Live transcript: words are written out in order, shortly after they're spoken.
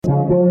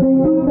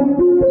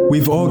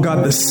We've all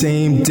got the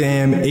same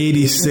damn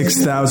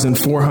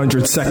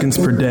 86,400 seconds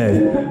per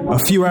day. A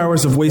few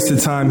hours of wasted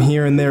time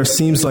here and there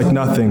seems like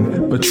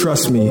nothing, but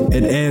trust me,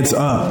 it adds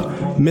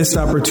up. Missed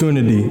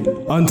opportunity,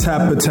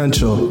 untapped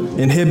potential,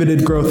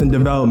 inhibited growth and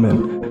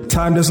development.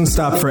 Time doesn't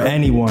stop for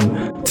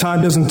anyone.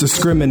 Time doesn't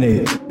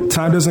discriminate.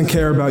 Time doesn't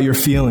care about your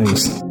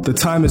feelings. The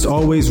time is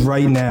always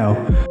right now.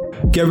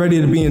 Get ready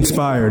to be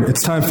inspired.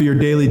 It's time for your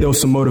daily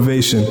dose of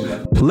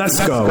motivation.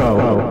 Let's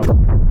go.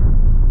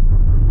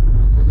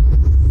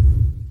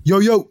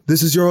 Yo,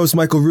 this is your host,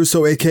 Michael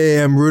Russo, aka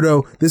M.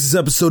 Rudo. This is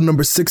episode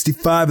number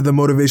 65 of the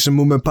Motivation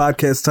Movement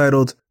podcast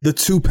titled The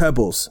Two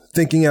Pebbles,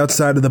 Thinking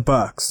Outside of the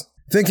Box.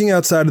 Thinking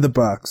outside of the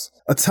box,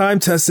 a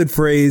time-tested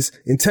phrase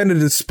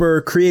intended to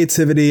spur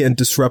creativity and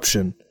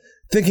disruption.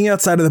 Thinking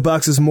outside of the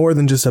box is more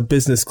than just a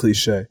business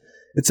cliche.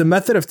 It's a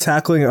method of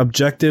tackling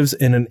objectives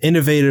in an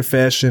innovative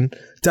fashion,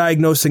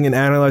 diagnosing and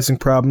analyzing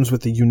problems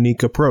with a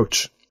unique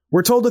approach.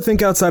 We're told to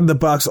think outside of the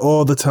box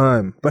all the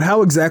time, but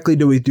how exactly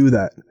do we do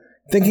that?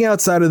 Thinking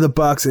outside of the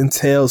box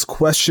entails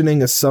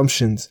questioning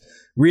assumptions,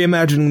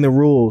 reimagining the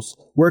rules,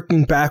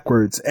 working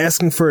backwards,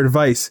 asking for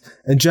advice,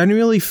 and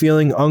genuinely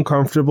feeling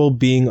uncomfortable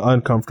being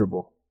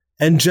uncomfortable.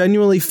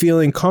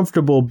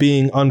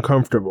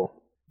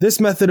 This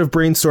method of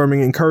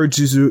brainstorming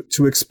encourages you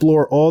to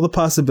explore all the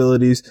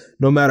possibilities,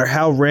 no matter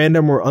how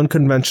random or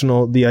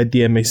unconventional the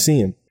idea may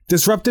seem.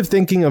 Disruptive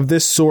thinking of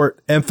this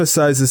sort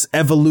emphasizes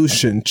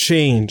evolution,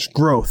 change,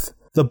 growth.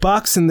 The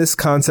box in this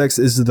context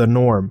is the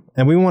norm,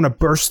 and we want to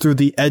burst through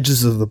the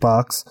edges of the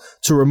box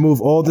to remove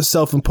all the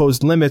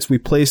self-imposed limits we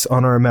place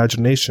on our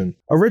imagination.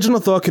 Original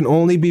thought can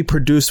only be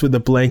produced with a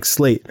blank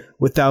slate,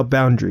 without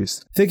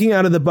boundaries. Thinking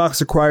out of the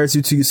box requires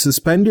you to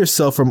suspend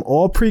yourself from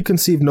all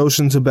preconceived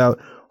notions about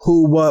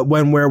who, what,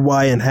 when, where,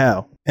 why, and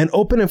how. An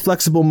open and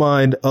flexible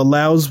mind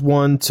allows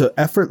one to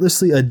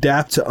effortlessly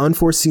adapt to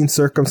unforeseen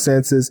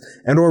circumstances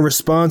and or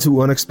respond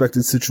to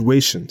unexpected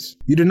situations.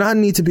 You do not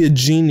need to be a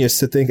genius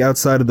to think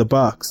outside of the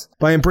box.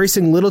 By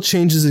embracing little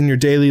changes in your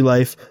daily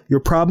life, your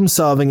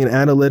problem-solving and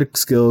analytic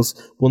skills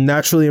will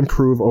naturally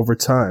improve over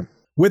time.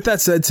 With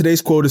that said,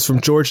 today's quote is from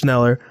George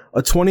Kneller,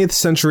 a 20th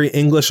century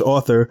English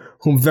author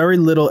whom very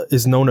little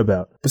is known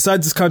about,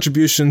 besides his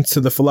contribution to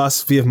the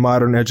philosophy of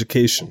modern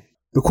education.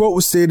 The quote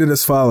was stated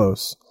as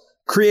follows: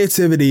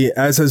 "Creativity,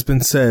 as has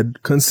been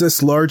said,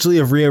 consists largely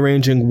of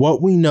rearranging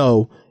what we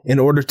know in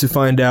order to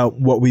find out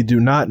what we do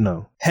not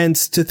know.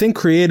 Hence, to think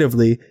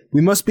creatively, we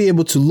must be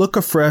able to look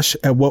afresh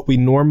at what we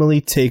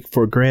normally take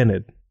for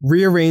granted.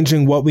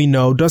 Rearranging what we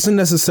know doesn't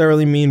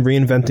necessarily mean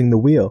reinventing the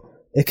wheel.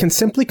 It can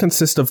simply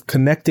consist of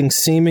connecting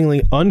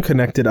seemingly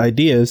unconnected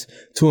ideas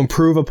to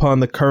improve upon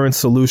the current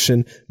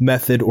solution,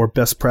 method, or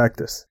best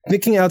practice.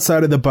 Thinking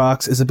outside of the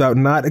box is about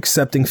not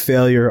accepting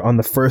failure on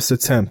the first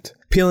attempt,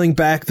 peeling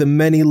back the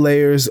many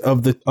layers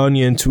of the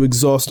onion to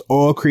exhaust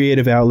all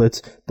creative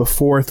outlets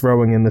before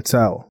throwing in the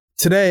towel.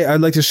 Today, I'd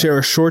like to share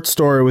a short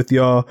story with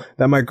y'all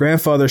that my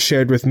grandfather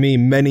shared with me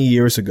many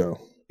years ago.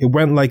 It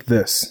went like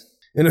this.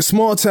 In a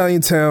small Italian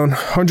town,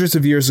 hundreds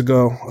of years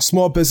ago, a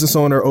small business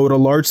owner owed a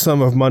large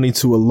sum of money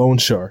to a loan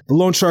shark. The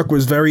loan shark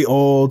was very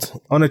old,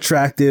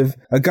 unattractive,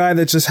 a guy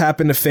that just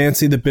happened to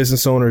fancy the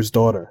business owner's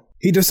daughter.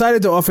 He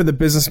decided to offer the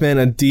businessman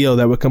a deal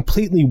that would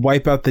completely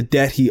wipe out the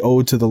debt he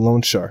owed to the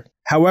loan shark.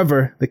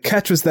 However, the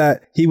catch was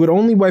that he would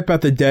only wipe out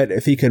the debt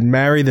if he could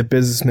marry the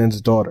businessman's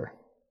daughter.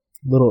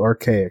 A little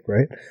archaic,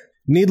 right?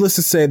 Needless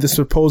to say, this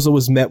proposal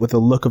was met with a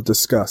look of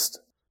disgust.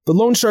 The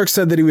loan shark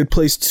said that he would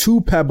place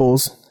 2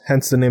 pebbles,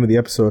 hence the name of the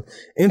episode,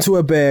 into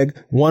a bag,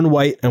 one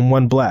white and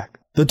one black.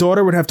 The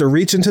daughter would have to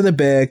reach into the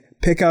bag,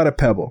 pick out a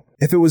pebble.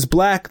 If it was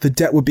black, the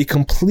debt would be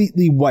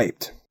completely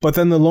wiped, but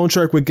then the loan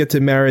shark would get to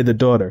marry the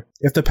daughter.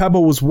 If the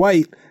pebble was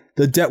white,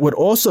 the debt would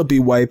also be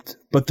wiped,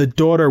 but the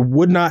daughter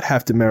would not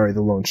have to marry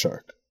the loan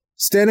shark.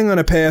 Standing on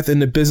a path in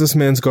the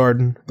businessman's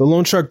garden, the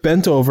loan shark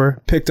bent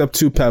over, picked up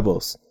 2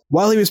 pebbles.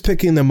 While he was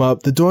picking them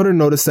up, the daughter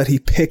noticed that he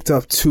picked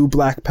up 2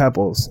 black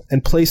pebbles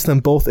and placed them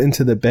both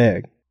into the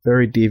bag.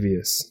 Very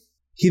devious.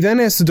 He then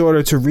asked the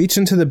daughter to reach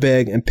into the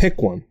bag and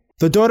pick one.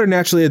 The daughter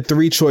naturally had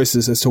 3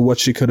 choices as to what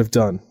she could have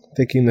done,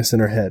 thinking this in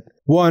her head.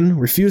 1,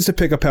 refuse to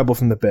pick a pebble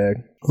from the bag.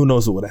 Who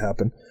knows what would have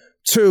happened.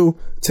 2,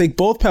 take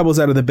both pebbles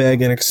out of the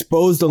bag and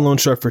expose the loan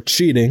shark for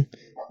cheating.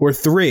 Or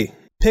 3,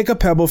 pick a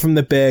pebble from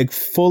the bag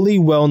fully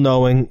well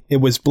knowing it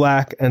was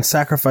black and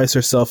sacrifice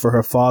herself for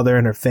her father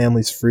and her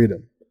family's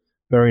freedom.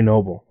 Very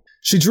noble.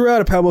 She drew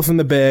out a pebble from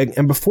the bag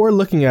and before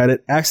looking at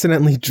it,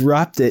 accidentally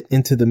dropped it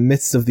into the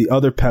midst of the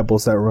other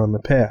pebbles that were on the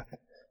path.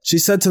 She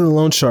said to the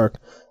loan shark,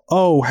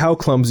 "Oh, how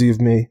clumsy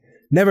of me.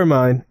 Never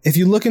mind. If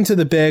you look into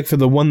the bag for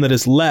the one that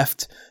is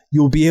left,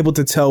 you will be able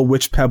to tell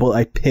which pebble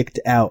I picked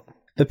out."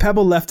 The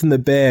pebble left in the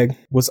bag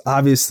was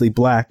obviously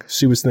black.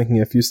 She was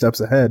thinking a few steps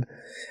ahead.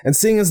 And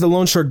seeing as the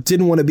loan shark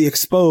didn't want to be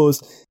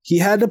exposed, he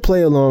had to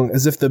play along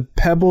as if the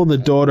pebble the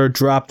daughter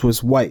dropped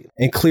was white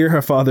and clear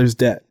her father's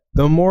debt.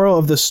 The moral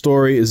of the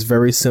story is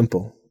very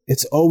simple.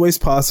 It's always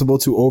possible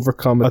to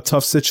overcome a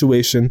tough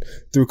situation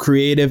through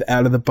creative,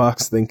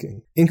 out-of-the-box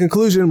thinking. In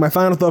conclusion, my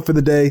final thought for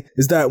the day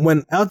is that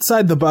when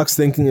outside-the-box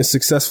thinking is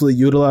successfully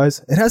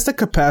utilized, it has the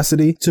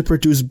capacity to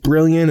produce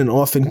brilliant and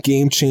often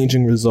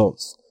game-changing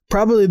results.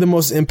 Probably the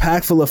most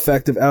impactful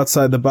effect of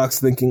outside-the-box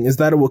thinking is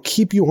that it will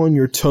keep you on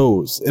your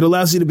toes. It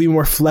allows you to be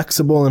more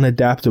flexible and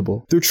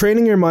adaptable. Through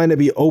training your mind to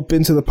be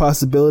open to the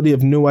possibility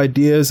of new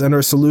ideas and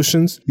or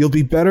solutions, you'll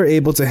be better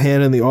able to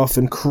handle the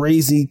often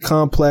crazy,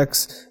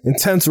 complex,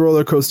 intense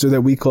roller coaster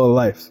that we call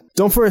life.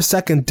 Don't for a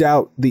second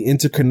doubt the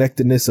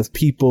interconnectedness of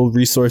people,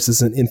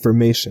 resources, and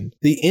information.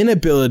 The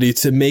inability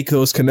to make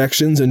those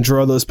connections and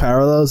draw those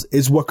parallels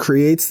is what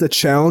creates the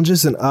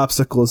challenges and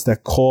obstacles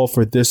that call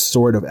for this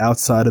sort of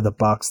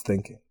outside-of-the-box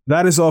thinking.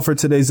 That is all for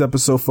today's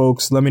episode,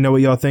 folks. Let me know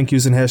what y'all think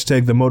using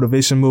hashtag The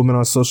Motivation Movement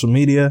on social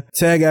media.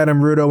 Tag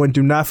Adam Rudo, and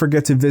do not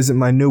forget to visit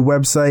my new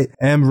website,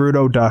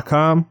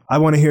 mrudo.com. I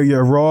want to hear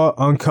your raw,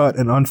 uncut,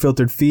 and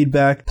unfiltered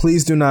feedback.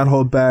 Please do not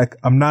hold back.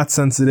 I'm not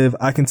sensitive.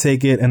 I can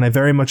take it, and I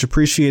very much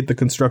appreciate the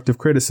constructive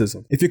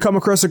criticism. If you come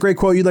across a great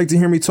quote you'd like to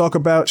hear me talk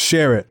about,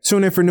 share it.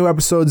 Tune in for new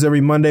episodes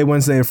every Monday,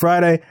 Wednesday, and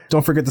Friday.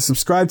 Don't forget to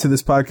subscribe to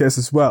this podcast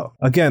as well.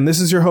 Again, this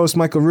is your host,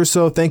 Michael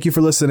Russo. Thank you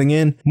for listening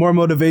in. More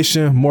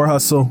motivation, more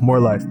hustle, more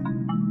life.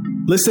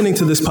 Listening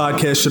to this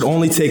podcast should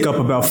only take up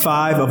about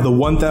 5 of the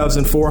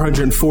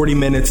 1,440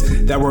 minutes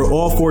that we're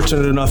all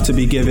fortunate enough to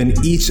be given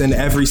each and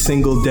every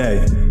single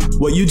day.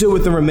 What you do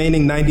with the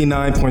remaining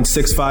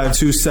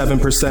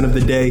 99.6527% of the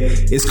day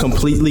is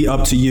completely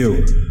up to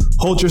you.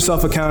 Hold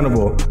yourself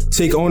accountable.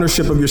 Take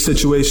ownership of your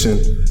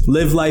situation.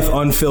 Live life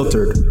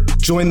unfiltered.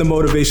 Join the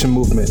motivation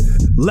movement.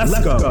 Let's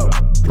go.